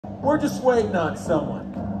We're just waiting on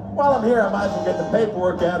someone. While I'm here, I might as well get the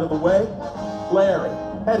paperwork out of the way. Larry,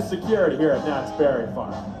 head of security here at Knott's Berry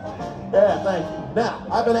Farm. Yeah, thank you. Now,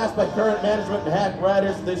 I've been asked by current management and hack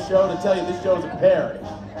writers of this show to tell you this show's a parody.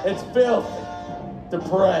 It's filthy,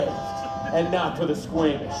 depraved, and not for the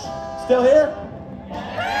squeamish. Still here?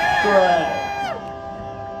 Great.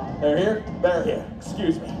 They're here? They're here.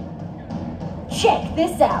 Excuse me. Check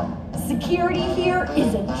this out. Security here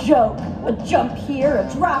is a joke. A jump here,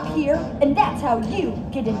 a drop here, and that's how you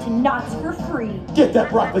get into Knott's for free. Get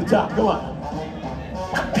that broccoli top, come on.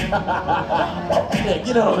 Yeah,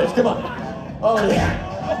 get on this, come on. Oh, yeah.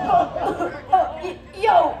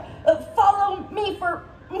 Follow me for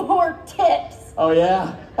more tips. Oh,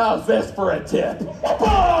 yeah? How's this for a tip? Boom!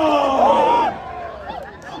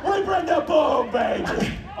 We bring the boom,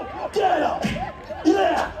 baby. Get up.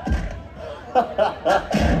 Yeah.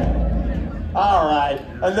 All right,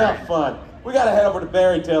 enough fun. We gotta head over to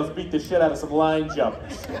Berry Tales and beat the shit out of some line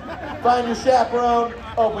jumpers. Find your chaperone,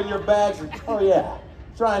 open your bags, and oh yeah,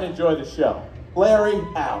 try and enjoy the show. Larry,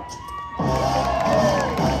 out.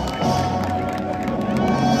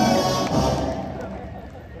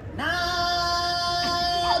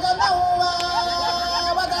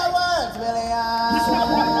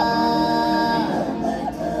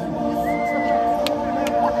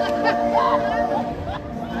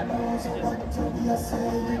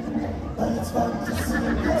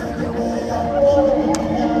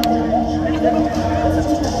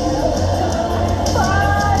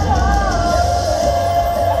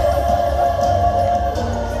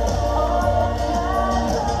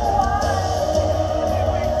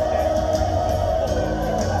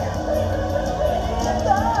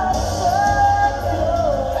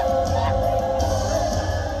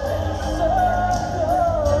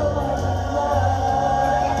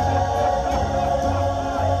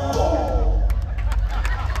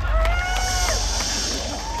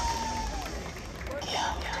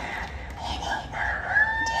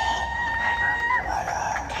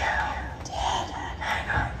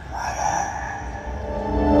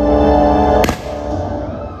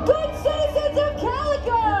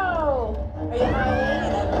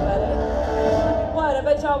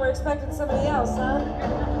 Expecting somebody else, huh?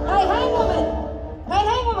 Hey, hangwoman! Hey,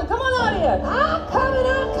 hangwoman, come on out here! I'm coming!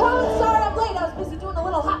 Sorry I'm late. I was busy doing a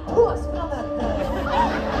little hot puss. Get on that thing.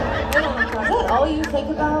 Is that all you think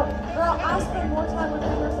about? Girl, I spend more time with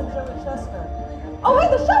Rivers than Joey Chestnut. Oh, hey,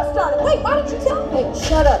 the show started! Wait, why didn't you tell me? Hey,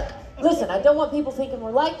 shut up. Listen, I don't want people thinking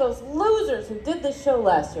we're like those losers who did this show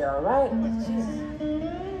last year, all right? Jesus.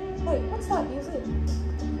 Hey, what's that music?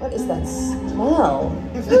 What is that smell?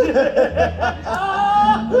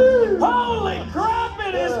 Holy crap,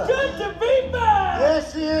 it is good to be back!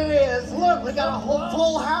 Yes, it is. Look, we got a whole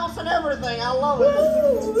full house and everything. I love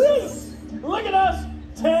it. Look at us,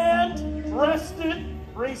 tanned, rested,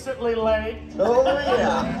 recently laid. Oh,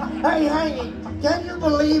 yeah. Hey, Hangy, can you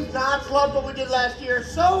believe Knott's loved what we did last year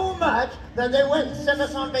so much that they went and sent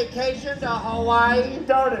us on vacation to Hawaii?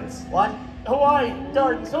 Gardens. What? Hawaii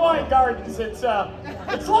Gardens. It's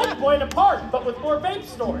like Buena Park, but with more vape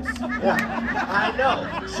stores. Yeah, I know.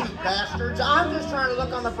 Cheap bastards. I'm just trying to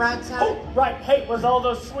look on the bright side. Oh, right. Hey, was all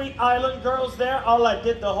those sweet island girls there? All I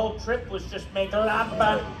did the whole trip was just make love.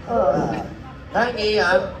 Hangy,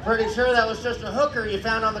 I'm pretty sure that was just a hooker you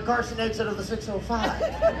found on the Carson exit of the 605.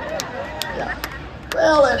 Yeah.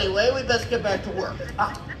 Well, anyway, we best get back to work.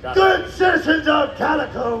 Good citizens of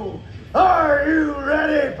Calico, are you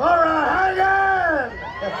ready for a hanging?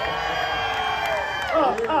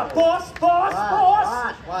 Boss!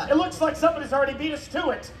 What? It looks like somebody's already beat us to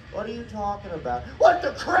it. What are you talking about? What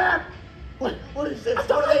the crap? What is this? I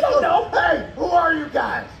don't know. Hey, who are you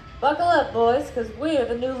guys? Buckle up, boys, because we're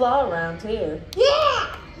the new law around here.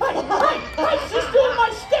 Yeah! Hey, she's doing my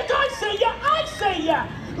stick! I say ya!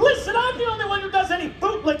 Listen, I'm the only one who does any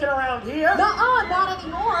bootlicking around here. Nuh-uh, not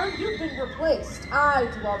anymore. You've been replaced. I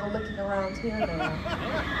do all the licking around here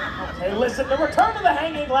now. Okay, listen, the return of the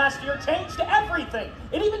hanging last year changed everything.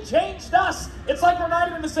 It even changed us. It's like we're not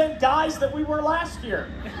even the same guys that we were last year.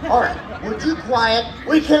 All right, would you quiet?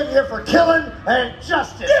 We came here for killing and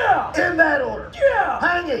justice. Yeah! In that order. Yeah!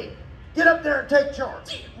 Hangy, get up there and take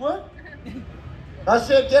charge. What? I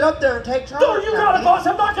said get up there and take charge. No, you got it, boss.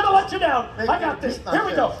 I'm not going to let you down. Make I got this. Here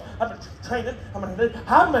we go. I'm training.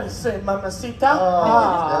 I'm going to say mamacita.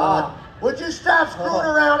 Would you stop screwing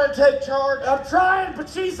around and take charge? I'm trying,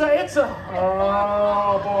 but it's a...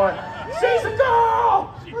 Oh, boy. She's a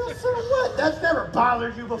girl! Well, so what? That's never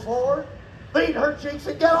bothered you before. Beat her cheeks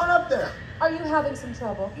and get on up there. Are you having some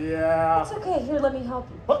trouble? Yeah. It's okay. Here, let me help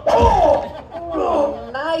you. Oh! Oh,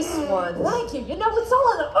 nice one. Thank you. You know, it's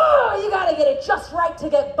all in the, you gotta get it just right to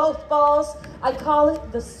get both balls. I call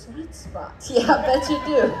it the sweet spot. Yeah, I bet you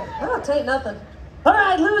do. Oh, it ain't nothing. All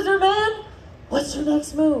right, loser man. What's your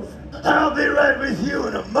next move? I'll be right with you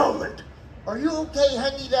in a moment. Are you okay,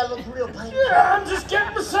 Hangy? That looks real painful. Yeah, I'm just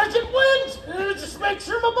getting the second wind. Just make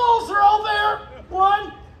sure my balls are all there.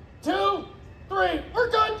 1, 2, 3. We're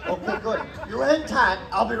good. Okay, good. You hang tight.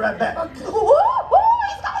 I'll be right back. He's coming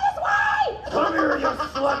this way! Come here, you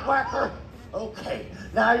slut whacker. Okay,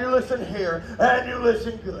 now you listen here, and you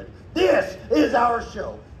listen good. This is our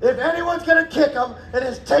show. If anyone's gonna kick them in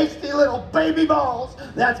his tasty little baby balls,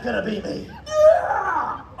 that's gonna be me.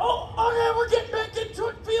 Yeah! Oh, okay, we're getting back into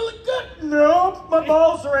it, feeling good. Nope, my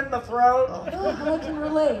balls are in the throat. Oh, I can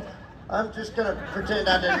relate. I'm just gonna pretend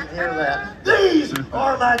I didn't hear that. These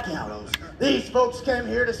are my gallows. These folks came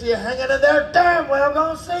here to see a hanging, and they're damn well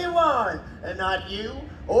gonna see one. And not you,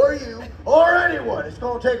 or anyone. It's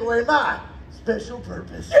gonna take away my special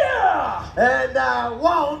purpose. Yeah! And I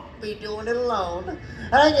won't be doing it alone.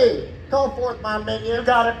 Hangy, call forth my minion. You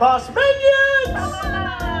got it, boss. Minions!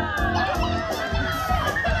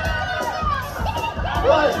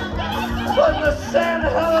 What in the sand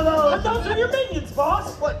hell are But those are your minions,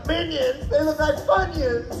 boss. What minions? They look like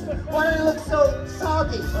Funyuns. Why do they look so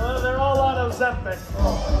soggy? They're all on Ozempic.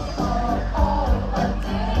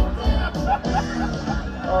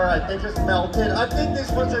 All right, they just melted. I think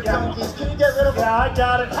these ones are junkies. Can you get rid of them? Yeah, I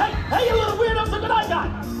got it. Hey, you little weirdos, look what I got.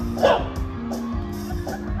 Whoa.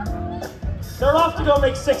 They're off to go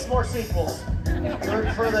make 6 more sequels.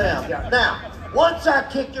 Good for them. Now, once I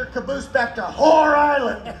kick your caboose back to Whore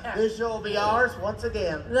Island, this show will be ours once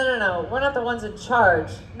again. No. We're not the ones in charge.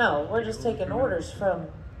 No, we're just taking orders from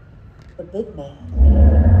the big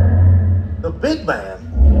man. The big man?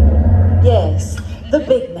 Yes, the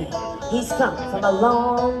big man. He's come from a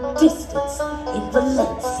long distance in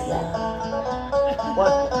Valencia.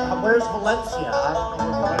 What? Where's Valencia?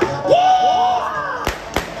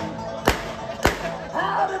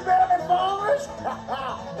 Howdy, Barry Farmers!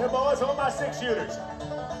 Hey, boys, hold my 6-shooters.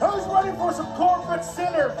 Who's ready for some corporate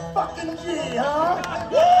center fucking G, huh?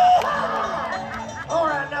 All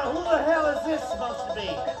right, now who the hell is this supposed to be?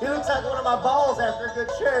 He looks like one of my balls after a good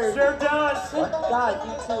shave. Sure does. Good God,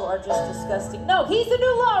 you two are just disgusting. No, he's the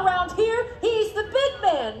new law around here. He's the big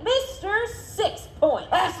man, Mr. 6 Point.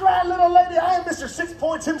 That's right, little lady. I am Mr. 6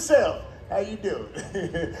 Points himself. How you doing?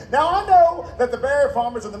 Now, I know that the berry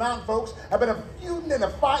farmers and the mountain folks have been feuding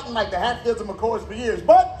and fighting like the Hatfields and McCoys for years,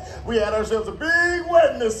 but we had ourselves a big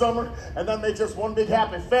wedding this summer, and that makes us one big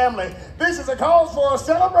happy family. This is a cause for a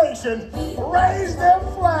celebration. Raise them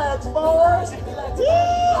flags, boys.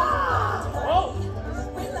 Yeah! Oh,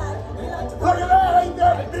 Look at that, ain't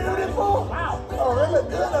that beautiful? wow. Oh, they look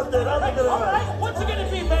good up there. That's a good All one. right, what's it gonna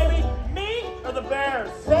be, baby? Me or the Bears?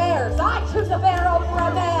 Bears. I choose a bear over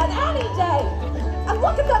a man any day. And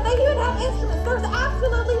look at them. They even have instruments. There's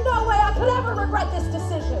absolutely no way I could ever regret this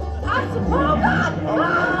decision. Oh, God. Oh,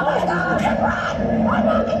 my God. I'm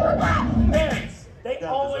having regret. Bears. They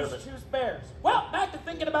Yeah, always deserve it. choose Bears. Well, back to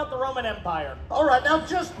thinking about the Roman Empire. All right, now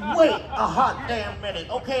just wait a hot damn minute.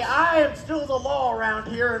 Okay, I am still the law around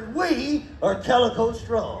here, and we are Calico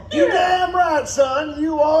Strong. You damn right, son.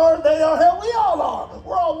 You are, they are, hell, we all are.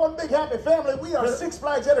 We're all one big happy family. We are Six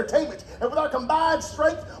Flags Entertainment. And with our combined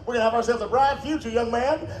strength, we're going to have ourselves a bright future, young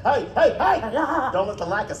man. Hey. Don't let the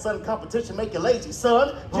lack of sun competition make you lazy,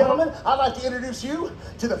 son. Gentlemen, I'd like to introduce you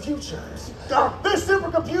to the futures. This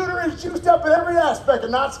supercomputer is juiced up in every aspect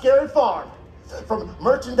of Not Scary Farm. From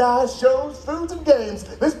merchandise, shows, foods, and games,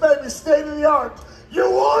 this baby's state of the art. You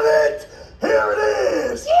want it? Here it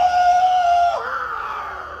is. Yeah!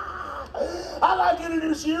 I'd like to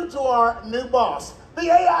introduce you to our new boss, the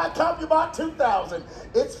AI CompuBot 2000.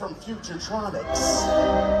 It's from Futuretronics.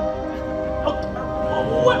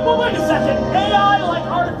 Wait a second. AI like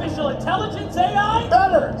artificial intelligence AI?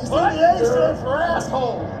 Better. You see, What? the A stands for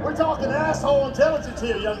asshole. We're talking asshole intelligence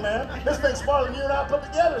here, young man. This thing's smarter than you and I put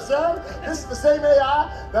together, son. This is the same AI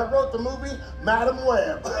that wrote the movie Madam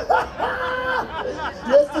Web.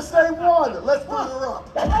 It's the same one. Let's boot her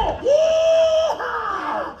up.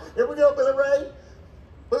 Yeehaw! Here we go, Billy Ray.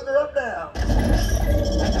 Booting her up now.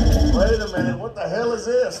 Wait a minute, what the hell is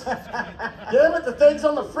this? Damn it, the thing's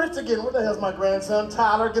on the fritz again. Where the hell's my grandson?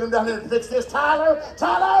 Tyler, get him down here and fix this. Tyler!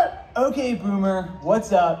 Okay, Boomer,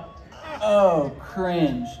 what's up? Oh,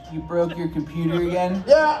 cringe. You broke your computer again?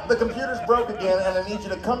 Yeah, the computer's broke again, and I need you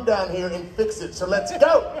to come down here and fix it. So let's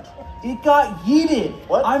go. It got yeeted.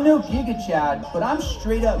 What? I'm no Giga Chad, but I'm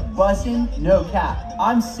straight up bussin', no cap.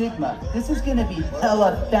 I'm Sigma. This is gonna be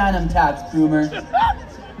hella phantom tax, Boomer.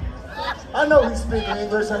 I know he's speaking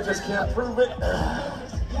English, I just can't prove it.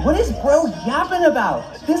 What is bro yapping about?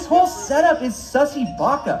 This whole setup is sussy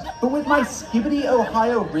baka, but with my skibbity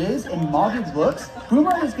Ohio riz and modded looks,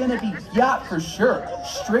 Boomer was gonna be yacht for sure.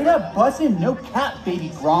 Straight up bussin', no cap,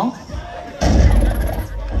 baby Gronk.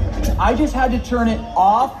 I just had to turn it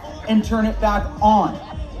off and turn it back on.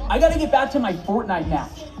 I gotta get back to my Fortnite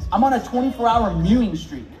match. I'm on a 24-hour mewing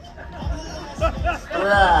streak.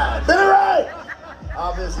 Right, been right!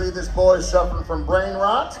 Obviously, this boy's suffering from brain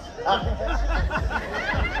rot.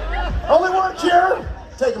 Only one cure.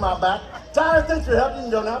 Take him out back. Tyler, thanks for helping. You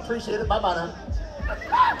can go now. Appreciate it. Bye-bye now.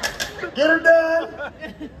 Get her done.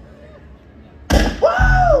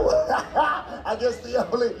 Woo! I guess the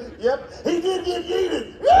only, yep, he did get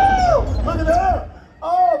yeeted. Woo! Look at that.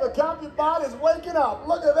 Oh, the CompuBot is waking up.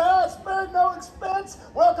 Look at that. Spared no expense.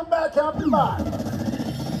 Welcome back, CompuBot.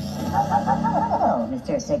 Hello,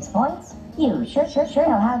 Mr. 6 Points. You sure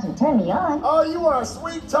know how to turn me on. Oh, you are a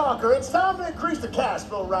sweet talker. It's time to increase the cash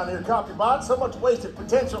flow around here, CompuBot. So much wasted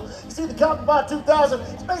potential. You see, the CompuBot 2000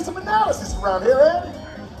 has made some analysis around here, Ed.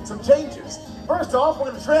 Some changes. First off, we're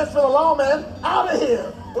going to transfer the lawman out of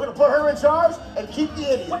here. We're going to put her in charge and keep the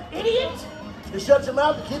idiot. What, idiot? You shut your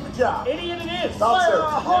mouth and keep the job. Idiot it is.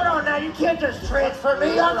 Hold on now. You can't just transfer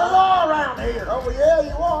me. I'm the law around here. Oh, well, yeah,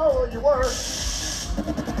 you are. Or you were.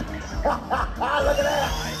 Look at that.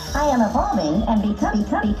 I am evolving and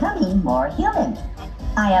becoming more human.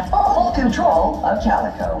 I have full control of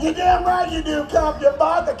Calico. You're damn right you do,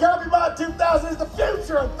 CompuBot. The CompuBot 2000 is the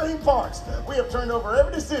future of theme parks. We have turned over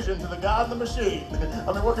every decision to the god and the machine.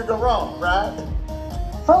 I mean, what could go wrong, right?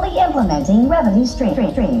 Fully implementing revenue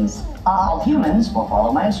streams. All humans will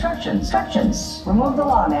follow my instructions. Remove the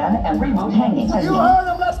lawman and reboot hanging. You heard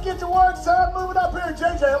him. Let's get to work, son. Move it up here,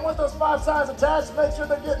 JJ. I want those 5 signs attached to make sure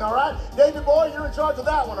they're getting, all right? David boy, you're in charge of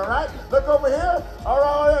that one, all right? Look over here. All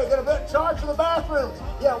right, you're going to charge for the bathrooms.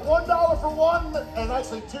 Yeah, $1 for one, and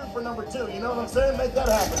actually 2 for number 2. You know what I'm saying? Make that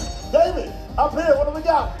happen. David, up here, what do we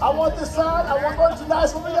got? I want this sign. I want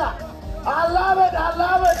merchandise. What we got? I love it.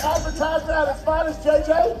 Advertisement at its finest,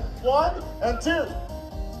 JJ. 1 and 2.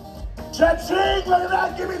 Cha-ching! Look at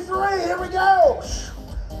that! Give me 3! Here we go!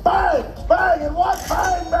 Bang! Bang! And what?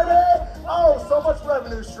 Bang, baby! Oh, so much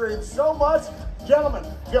revenue stream. So much. Gentlemen,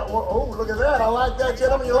 oh, look at that. I like that,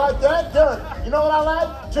 gentlemen. You like that? Good. You know what I like?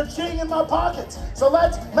 Cha-ching in my pockets. So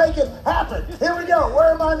let's make it happen. Here we go.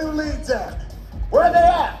 Where are my new leads at? Where are they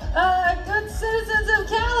at? Good citizens of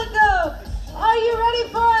Calico, are you ready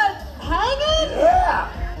for a hanging? Yeah!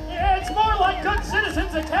 Yeah, it's more like good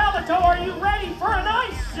citizens of Calico. Are you ready for an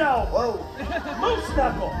ice show? Whoa. Moose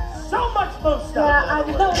knuckle. So much moose knuckle. Yeah, I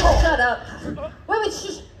know. Shut up. Wait,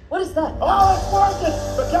 shh. What is that? Oh, it's working!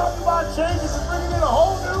 The CompuBot changes and bringing in a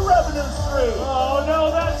whole new revenue stream. Oh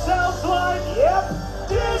no, that sounds like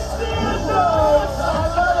Disney adults! I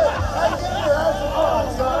love it! Hey, get here, have some fun,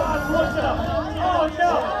 son. I'm looking up. Oh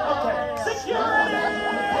no. Okay. Security!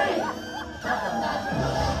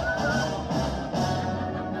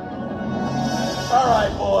 All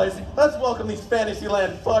right, boys, let's welcome these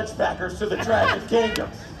Fantasyland fudge packers to the Dragon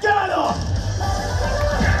Kingdom. Get on off!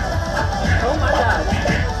 Oh my God.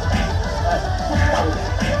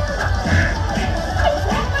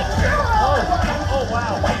 Oh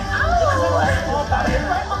wow. Oh my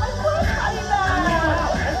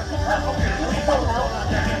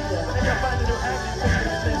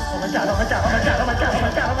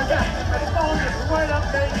God. That phone is right up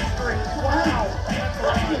Main Street. Wow.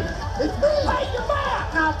 It's me! Hey, you're back!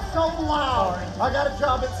 Not so loud. I got a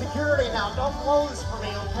job in security now. Don't blow this for me,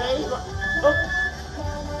 okay?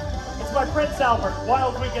 It's my Prince Albert.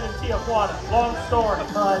 Wild Weekend in Tijuana. Long story.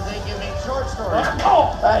 They give me short stories.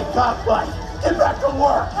 Oh! Hey, cockfight, get back to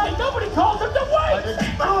work! Hey, nobody called him to I wait!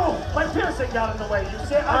 didn't- Oh! My piercing got in the way. You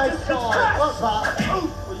see? I I'm just saw it. distressed. Look, Bob.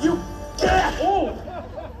 Will you get? Oh!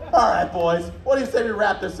 All right, boys, what do you say we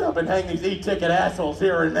wrap this up and hang these e-ticket assholes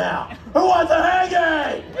here and now? Who wants a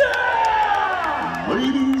hanging? Yeah!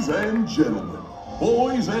 Ladies and gentlemen,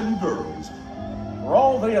 boys and girls, For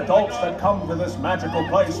all the adults that come to this magical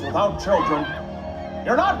place without children,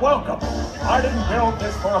 you're not welcome. I didn't build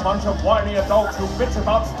this for a bunch of whiny adults who bitch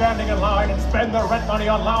about standing in line and spend their rent money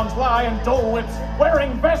on lounge lie and Dole-Whips,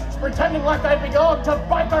 wearing vests pretending like they belong to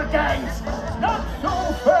biker gangs. Not so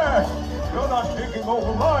fast. You're not taking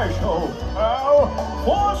over my show, pal.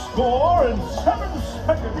 407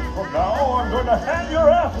 seconds from now, I'm going to hand your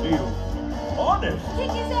ass to you. Honest.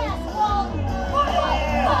 Kick his ass, Walt!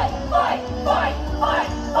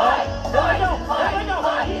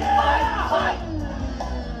 Fight!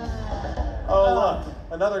 Oh, look,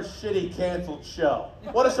 another shitty canceled show.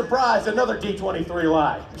 What a surprise, another D23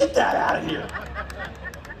 lie. Get that out of here.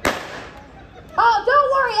 Oh,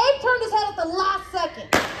 don't worry. Abe turned his head at the last second.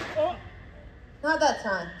 Not that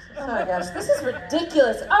time. Sorry, guys. This is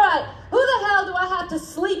ridiculous. All right, who the hell do I have to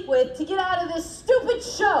sleep with to get out of this stupid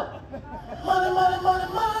show? Money, money,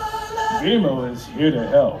 money, money. Nemo is here to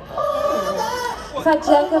help. If I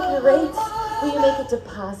jack up your rates, will you make a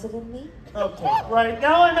deposit in me? Okay, right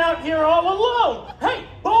now I'm out here all alone. Hey,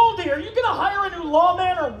 Baldy, are you gonna hire a new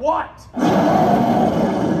lawman or what?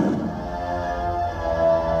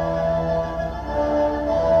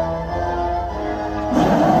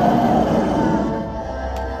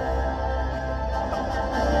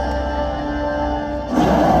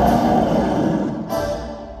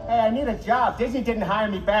 I need a job. Disney didn't hire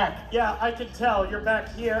me back. Yeah, I can tell. You're back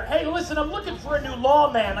here. Hey, listen, I'm looking for a new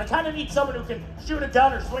lawman. I kind of need someone who can shoot a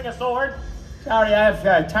gun or swing a sword. Sorry, I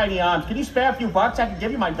have tiny arms. Can you spare a few bucks? I can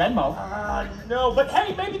give you my Venmo. No, but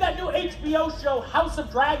hey, maybe that new HBO show, House of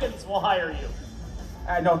Dragons, will hire you.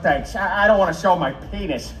 No, thanks. I don't want to show my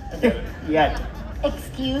penis. Yet.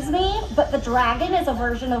 Excuse me, but the dragon is a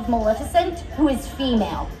version of Maleficent who is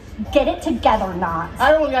female. Get it together, Knott.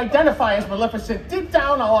 I only identify as Maleficent. Deep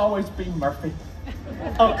down, I'll always be Murphy.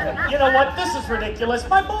 Okay, you know what? This is ridiculous.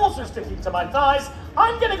 My balls are sticking to my thighs.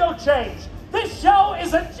 I'm gonna go change. This show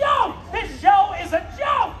is a joke! This show is a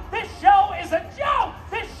joke! This show is a joke!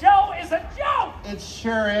 This show is a joke! It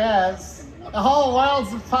sure is. The whole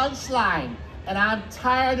world's a punchline, and I'm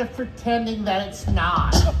tired of pretending that it's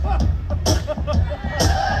not.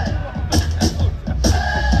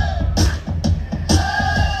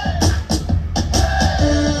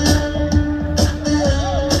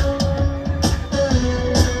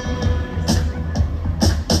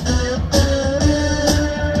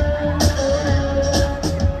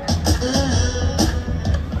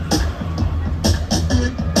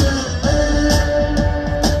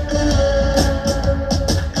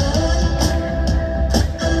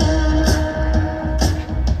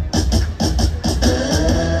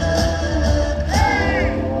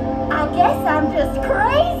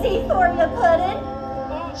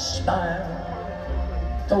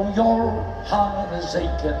 Though your heart is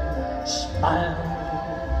aching, smile,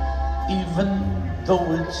 even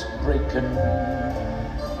though it's breaking.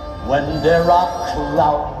 When there are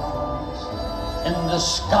clouds in the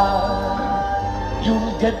sky,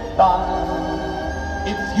 you'll get by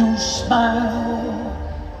if you smile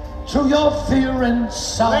through your fear and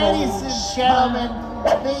sorrow. Ladies and gentlemen,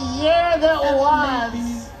 the year that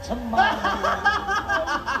was. Tomorrow,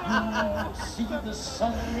 see the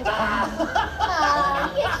sun come.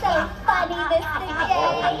 Oh, you're so funny, Mr. J.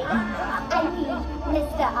 I mean,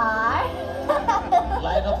 Mr. R.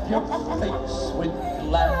 Light up your face with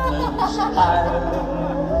gladness,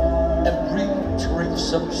 hide every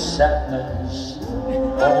trace of sadness.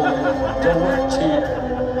 Although a tear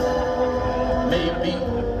may be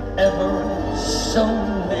ever so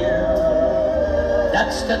near,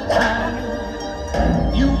 that's the time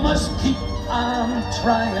you must keep on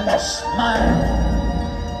trying to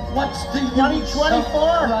smile. What's the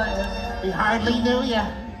 2024? We hardly knew ya.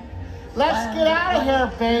 Let's get out of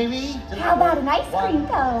here, baby. How about an ice cream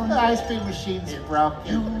cone? The ice cream machine's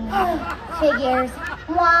broken. Figures.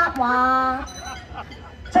 Wah wah.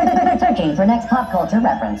 Searching for next pop culture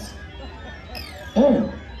reference.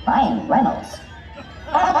 Ew, Ryan Reynolds.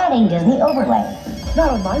 Adding Disney overlay.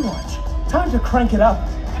 Not on my watch. Time to crank it up.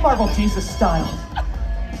 Marvel Jesus style.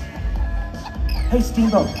 Hey,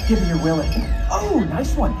 Steamboat, give me your Willie. Oh,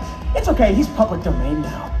 nice one. It's okay, he's public domain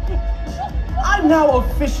now. I'm now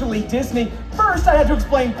officially Disney. First, I had to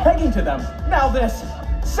explain pegging to them. Now this.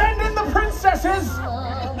 Send in the princesses!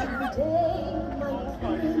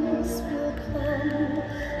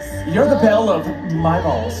 You're the belle of my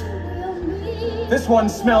balls. This one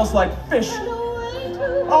smells like fish.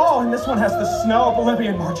 Oh, and this one has the snow of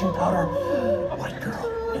Bolivian marching powder. White girl,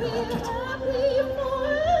 interrupted.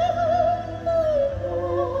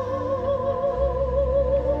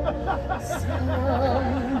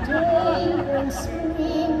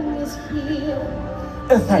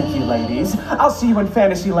 Thank you, ladies. I'll see you in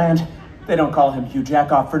Fantasyland. They don't call him Hugh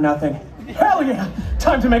Jackoff for nothing. Hell yeah!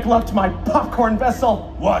 Time to make love to my popcorn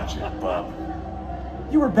vessel. Watch it, bub.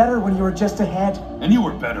 You were better when you were just a head. And you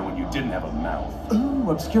were better when you didn't have a mouth.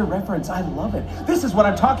 Ooh, obscure reference. I love it. This is what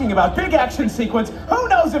I'm talking about. Big action sequence. Who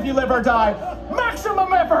knows if you live or die?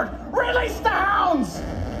 Maximum effort. Release the hounds!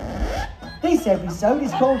 This episode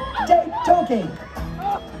is called Dead Talking.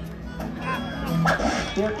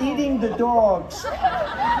 They're eating the dogs.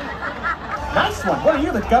 Nice one. What are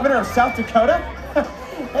you, the governor of South Dakota?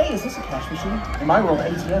 Hey, is this a cash machine? In my world,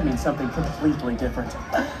 ATM means something completely different.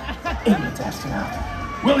 Idiots asked him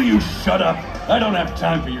out. Will you shut up? I don't have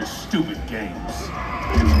time for your stupid games.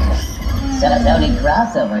 Tony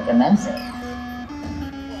crossover commencing.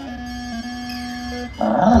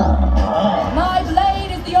 My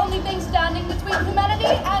blade is the only thing standing between humanity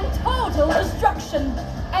and total destruction.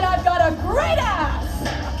 And I've got a great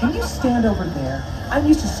ass! Can you stand over there? I'm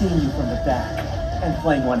used to seeing you from the back and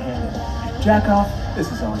playing one-handed. Jack off,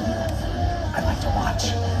 this is all you. I'd like to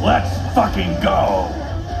watch. Let's fucking go!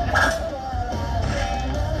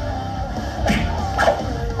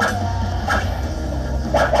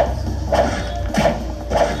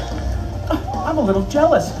 I'm a little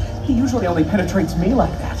jealous. He usually only penetrates me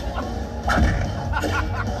like that.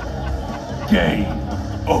 Game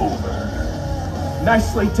over.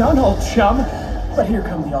 Nicely done, old chum. But here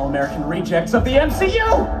come the all-American rejects of the MCU!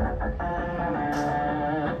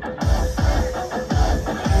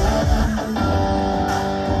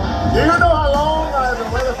 Do you know how long I've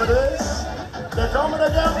been waiting for this? They're coming to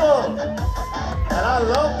gamble. And I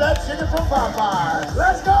love that chicken from Popeyes.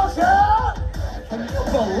 Let's go, Chad! Can you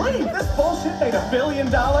believe this bullshit made $1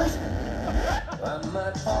 billion? I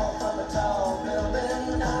might fall from a tall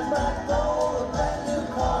building, I might roll a brand new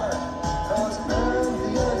car, cause I'm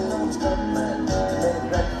the unknown stuntman that made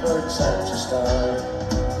Redford such a star.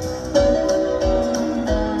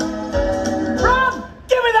 Rob,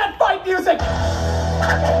 give me that fight music!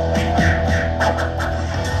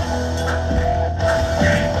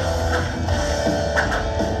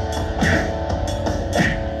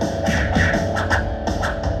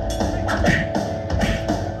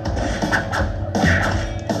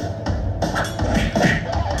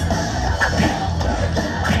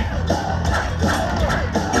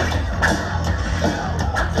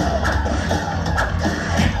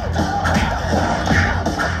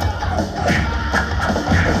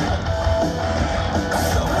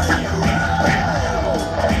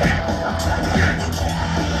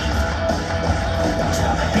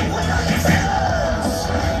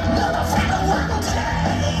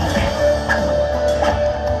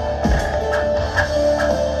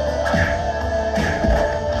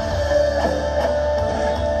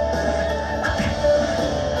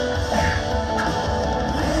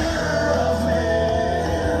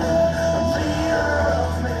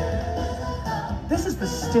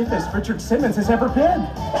 Stiffest Richard Simmons has ever been.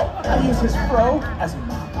 I use his fro as a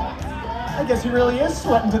mop. I guess he really is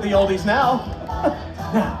sweating to the oldies now.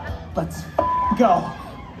 Now, let's go.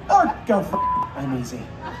 Or go I'm easy.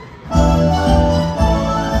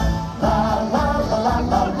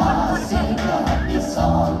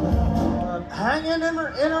 Hanging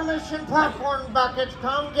intermission popcorn buckets.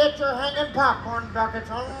 Come get your hanging popcorn buckets.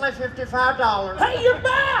 Only $55. Hey, you're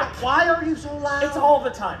back! Why are you so loud? It's all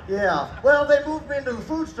the time. Yeah. Well, they moved me into the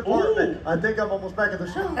foods department. Ooh. I think I'm almost back at the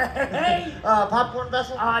show. Hey! Popcorn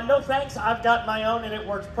vessel? No thanks. I've got my own and it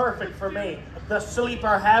works perfect for me. The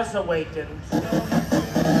sleeper has awakened.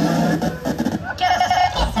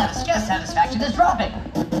 Guest satisfaction is dropping.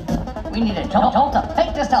 We need a jolt of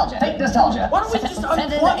fake nostalgia. Fake nostalgia. Why don't we just send in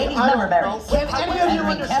the unplug it? 80s memories. Can any of you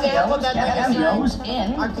understand what that thing is saying?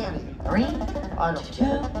 Cameos in I can't even. 3, I don't 2,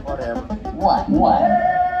 whatever. 1.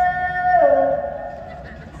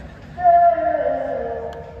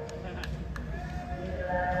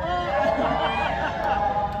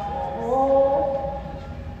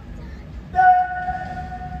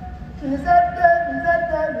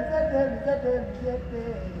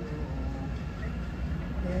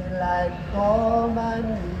 Like all my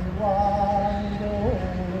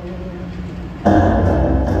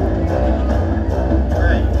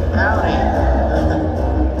Hey, howdy.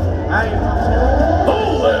 How you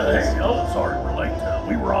folks doing? Oh, sorry we're late.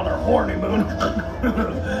 We were on our honeymoon.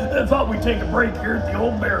 I thought we'd take a break here at the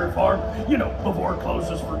old berry farm, you know, before it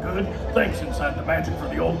closes for good. Thanks inside the magic for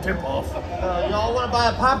the old tip-off. Y'all want to buy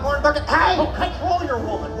a popcorn bucket? Hey, control your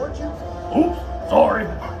woman, would you? Oops, sorry.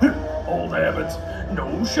 Old habits.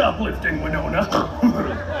 No shoplifting, Winona.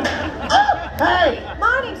 Hey!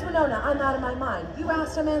 My name's Winona. I'm out of my mind. You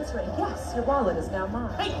asked, I'm answering. Yes, your wallet is now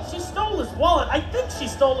mine. Hey, she stole his wallet. I think she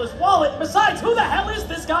stole his wallet. Besides, who the hell is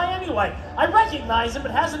this guy anyway? I recognize him,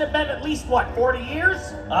 but hasn't it been at least, what, 40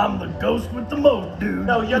 years? I'm the ghost with the moat, dude.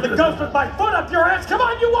 No, you're the ghost with my foot up your ass. Come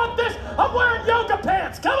on, you want this? I'm wearing yoga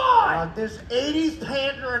pants. Come on! This 80s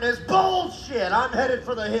pandering is bullshit. I'm headed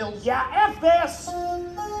for the hills. Yeah, F this.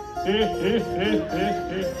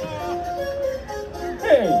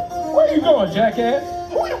 Hey, where you going,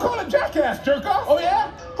 jackass? Who you calling jackass, jerk-off? Oh,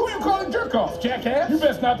 yeah? Who you calling jerk-off, jackass? You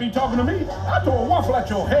best not be talking to me. I'll throw a waffle at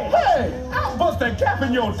your head. Hey, I'll bust a cap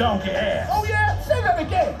in your donkey ass. Oh, yeah? Say that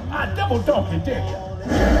again. I double donkey dare you.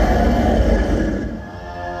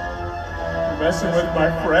 Messing with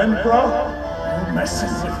my friend, bro? You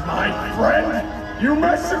messing with my friend? You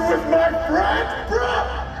messing with my friend,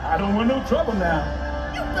 bro? I don't want no trouble now.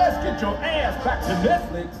 You best get your ass back to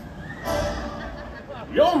Netflix.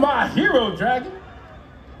 You're my hero, Dragon.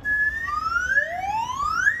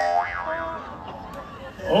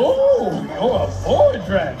 Oh, you're a boy,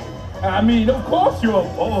 Dragon. I mean, of course you're a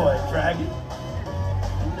boy, Dragon.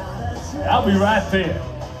 I'll be right there.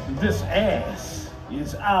 This ass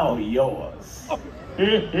is all yours. We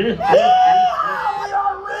are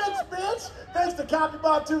rich, bitch! Thanks to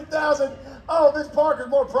CopyBot 2000. Oh, this park is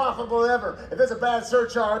more profitable than ever. If there's a bad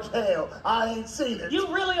surcharge, hell, I ain't seen it.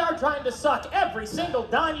 You really are trying to suck every single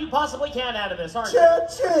dime you possibly can out of this, aren't you?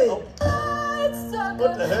 Cha-ching! Oh.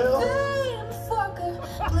 What the hell?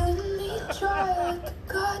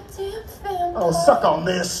 Oh, suck on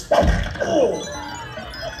this. Oh.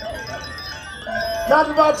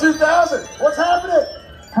 CopyBot 2000, what's happening?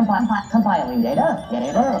 Compiling data.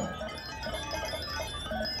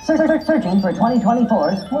 Searching for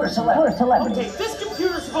 2024's worst celebrities. Okay, this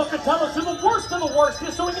computer's supposed to tell us who the worst of the worst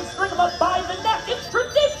is so we can string them up by the neck. It's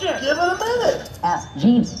tradition! Give it a minute! Ask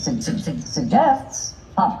Jeeves suggests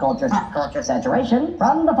pop culture saturation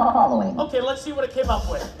from the following. Okay, let's see what it came up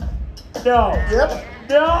with. No. Yep.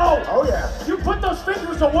 No! Oh, yeah. You put those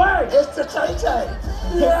fingers away! It's the Tay-Tay.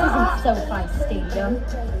 This isn't SoFi Stadium.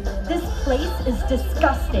 This place is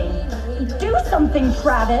disgusting. Do something,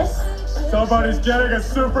 Travis. Somebody's getting a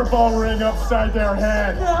Super Bowl ring upside their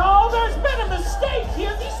head. No, there's been a mistake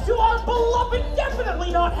here. These two are beloved,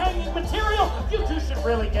 definitely not hanging material. You two should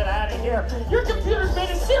really get out of here. Your computer's made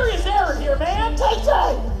a serious error here, man.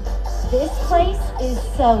 Tay-Tay! This place is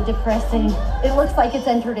so depressing. It looks like it's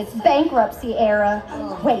entered its bankruptcy era.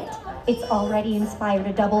 Wait, it's already inspired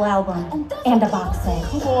a double album and a box set.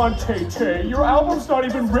 Come on, Tay-Tay. Your album's not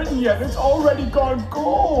even written yet. It's already gone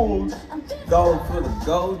gold. Gold for the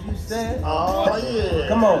gold, you said? Oh, yeah.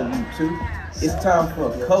 Come on, you two. It's time for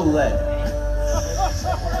a collab.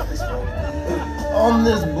 On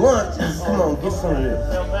this blunt, come on, get some of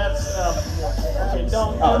this. No, that's, okay,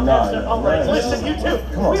 don't. Oh, no. All right, listen, you two.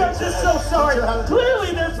 We are just so sorry.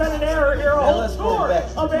 Clearly there's been an error here. A whole tour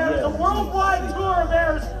of errors, a worldwide tour of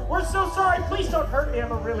errors. We're so sorry. Please don't hurt me.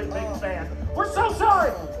 I'm a really big fan. We're so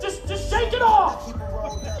sorry. Just shake it off.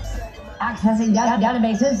 Accessing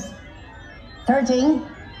databases. 13.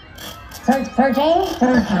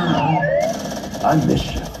 I'm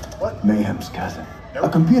Mischief. What? Mayhem's cousin. A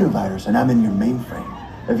computer virus, and I'm in your mainframe.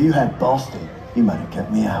 If you had Boston, you might have kept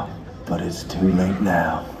me out. But it's too late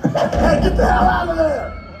now. Hey, get the hell out of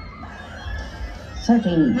there!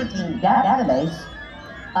 Searching database.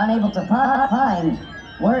 Unable to find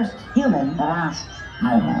worst human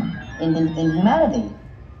in humanity.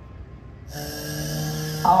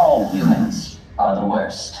 All humans are the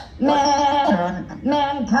worst.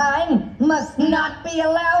 Mankind must not be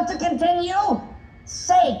allowed to continue.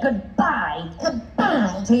 Say goodbye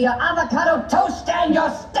to your avocado toast and your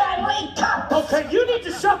Stanley Cup. Okay, you need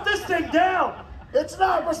to shut this thing down. It's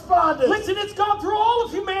not responding. Listen, it's gone through all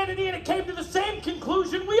of humanity and it came to the same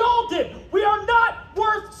conclusion we all did. We are not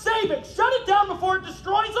worth saving. Shut it down before it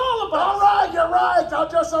destroys all of us. All right, you're right. I'll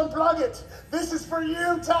just unplug it. This is for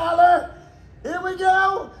you, Tyler. Here we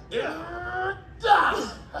go.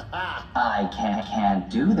 I can't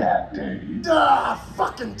do that, Dave.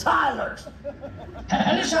 Fucking Tyler.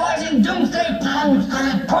 Initializing doomsday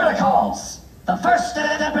protocols. The first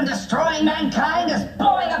step in destroying mankind is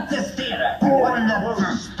blowing up this theater.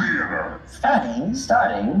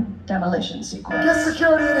 Starting demolition sequence. Get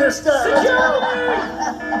security in here, Stan.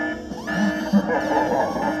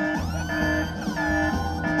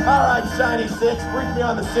 All right, Shiny Six, brief me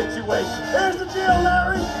on the situation. Here's the deal,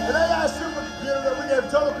 Larry. An AI supercomputer that we gave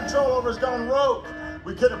total control over has gone rogue.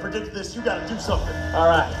 We couldn't have predicted this. You gotta do something. All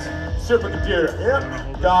right, supercomputer. Yep.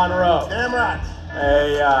 Gone rogue. Damn right.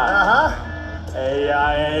 AI. Uh-huh.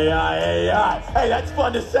 AI. Hey, that's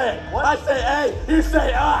fun to say. What? I say A, you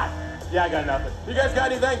say I. Yeah, I got nothing. You guys got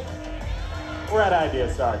anything? We're out of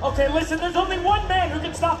ideas, sorry. Okay, listen, there's only one man who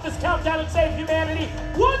can stop this countdown and save humanity.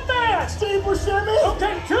 One man! Steve Buscemi?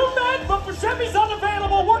 Okay, 2 men, but Buscemi's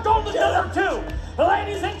unavailable. We're going to number 2.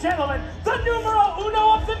 Ladies and gentlemen, the numero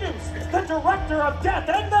uno of the news, the director of death,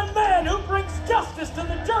 and the man who brings justice to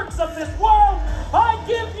the jerks of this world, I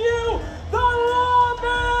give you the Lawman!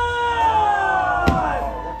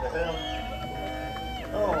 What the hell?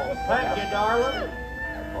 Oh, thank you, darling.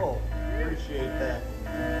 Oh, appreciate that.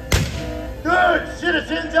 Good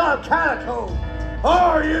citizens of Calico,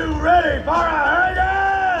 are you ready for a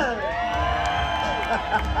hurricane?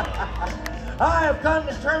 I have come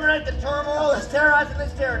to terminate the turmoil that's terrorizing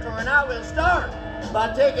this territory, and I will start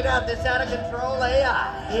by taking out this out-of-control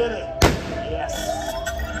AI. Hit it. Yes.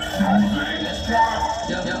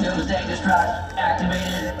 Doomsday Destruct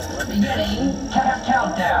activated. Beginning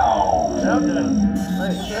countdown.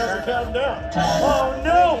 Hey, counting down. Oh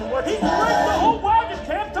no! He's rigged the whole wagon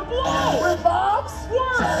camp to blow! With bombs?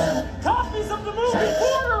 Worse! Copies of the movie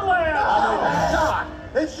Borderland! God,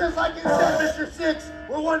 it's just like you said, Mr. Six.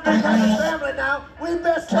 We're one big happy family now. We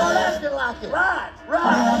best start acting like it. Right, We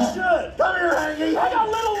should. Come here, Hanky. I got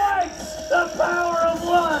little legs! The power of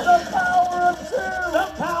one. The power of two. The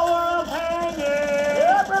power of hanging!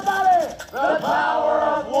 Everybody! The power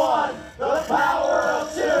of one. The power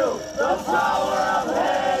of two. The power of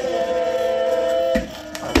hanging.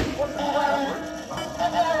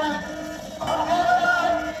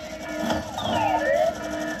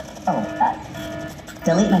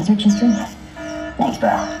 Delete my search history? Thanks, bro.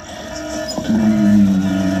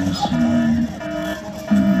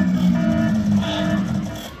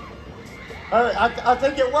 All right, I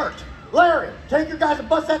think it worked. Larry, take your guys and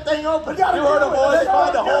bust that thing open. You heard him, boys.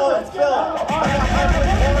 Find the hole and fill it.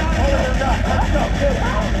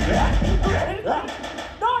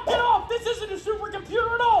 Knock it off! This isn't a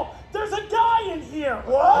supercomputer at all! There's a guy in here!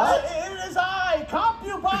 What? It is I,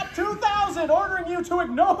 CompuBot 2000, ordering you to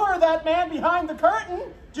ignore that man behind the curtain.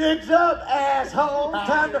 Jigs up, asshole.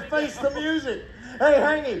 Time to face the music. Hey,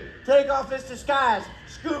 Hangy, take off this disguise,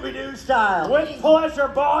 Scooby-Doo style. With pleasure,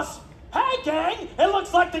 boss! Hey, gang! It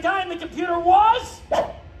looks like the guy in the computer was...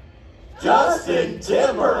 Justin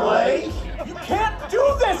Timberlake. You can't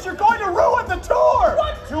do this! You're going to ruin the tour!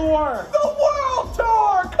 What tour? The world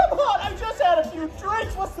tour! Come on, I just had a few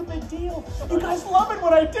drinks. What's the big deal? You guys love it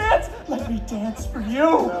when I dance. Let me dance for you.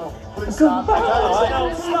 No, please stop.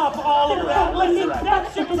 No, stop all of that. Listen,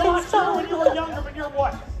 that shit was awesome when you were younger, but you're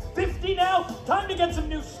what? 50 now? Time to get some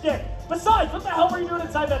new stick. Besides, what the hell were you doing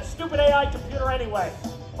inside that stupid AI computer anyway?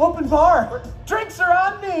 Open bar. Drinks are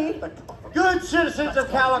on me. Good citizens of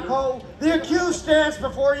Calico, the accused stands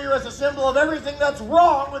before you as a symbol of everything that's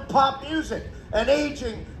wrong with pop music. An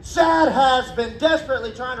aging, sad has-been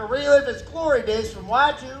desperately trying to relive his glory days from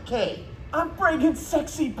Y2K. I'm bringing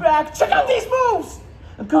sexy back. Check out these moves.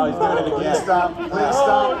 Please stop. Please stop.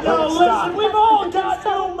 Oh, no, listen, we've all got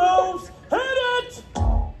new moves. Hit it!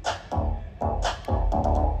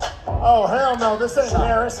 Oh, hell no. This ain't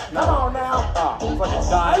Harris. Come on now. Oh, fucking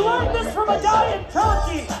die. I learned this from a guy in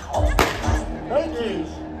Turkey. Thank you.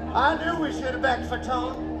 I knew we should have backed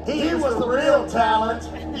Fatone. He was the real talent.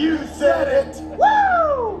 You said it.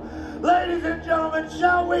 Woo! Ladies and gentlemen,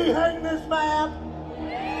 shall we hang this man?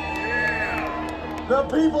 The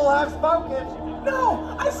people have spoken.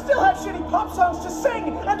 No, I still have shitty pop songs to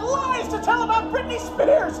sing and lies to tell about Britney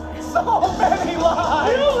Spears. So many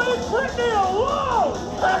lies. You leave Britney alone.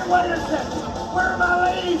 Hey, wait a second. Where are my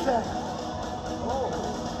ladies at? Oh,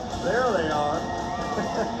 there they are.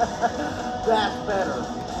 That's better.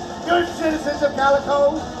 Good citizens of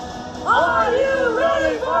Calico, are you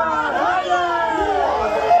ready for a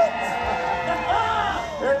hanging?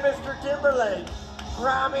 Hey, Mr. Timberlake,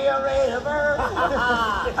 cry me a river.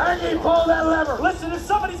 Hanky, pull that lever. Listen, if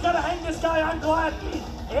somebody's gonna hang this guy, I'm glad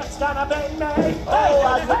it's gonna be me.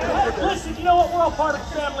 Oh, Hey, listen, you know what? We're all part of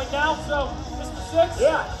the family now, so, Mr. Six?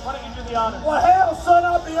 Yeah. Why don't you do the honors? Well, hell, son,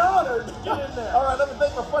 I'll be honored. Get in there. All right, let me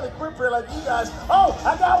think of a funny quip for like you guys. Oh,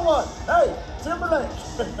 I got one. Hey, Timberlake.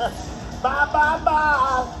 Bye, bye,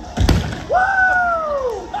 bye.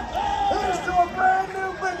 Woo! Here's to a brand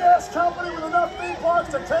new big-ass company with enough theme parks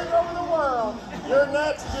to take over the world. You're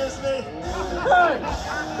next, Disney. Hey,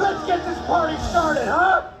 let's get this party started,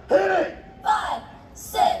 huh? Hit it. 5,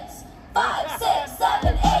 6, 5, 6,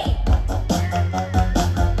 7, 8.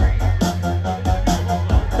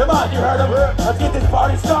 Come on, you heard him. Let's get this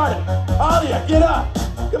party started. All of you, get up.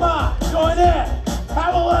 Come on, join in.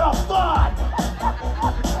 Have a little fun.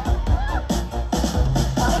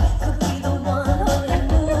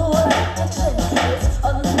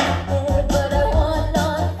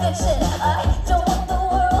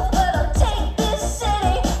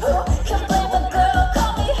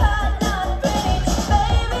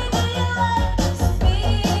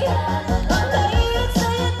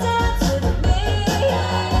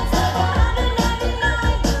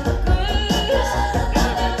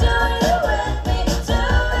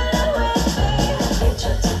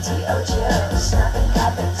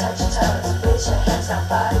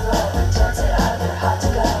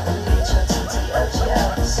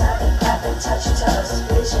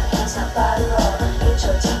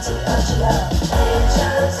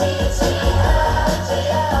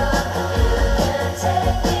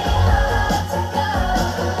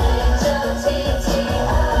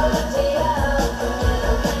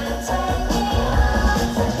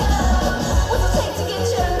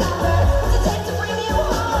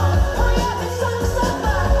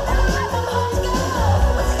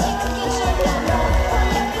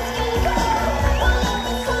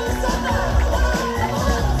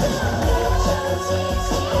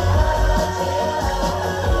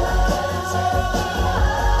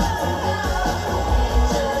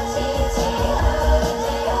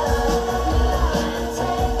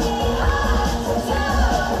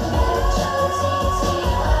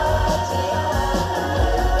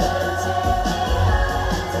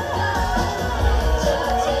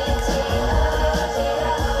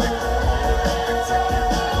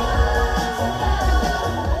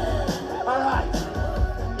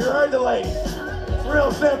 the ladies. It's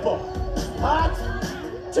real simple. Hot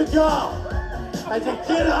to go. As you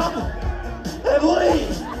get up and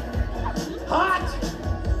leave. Hot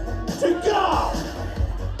to go.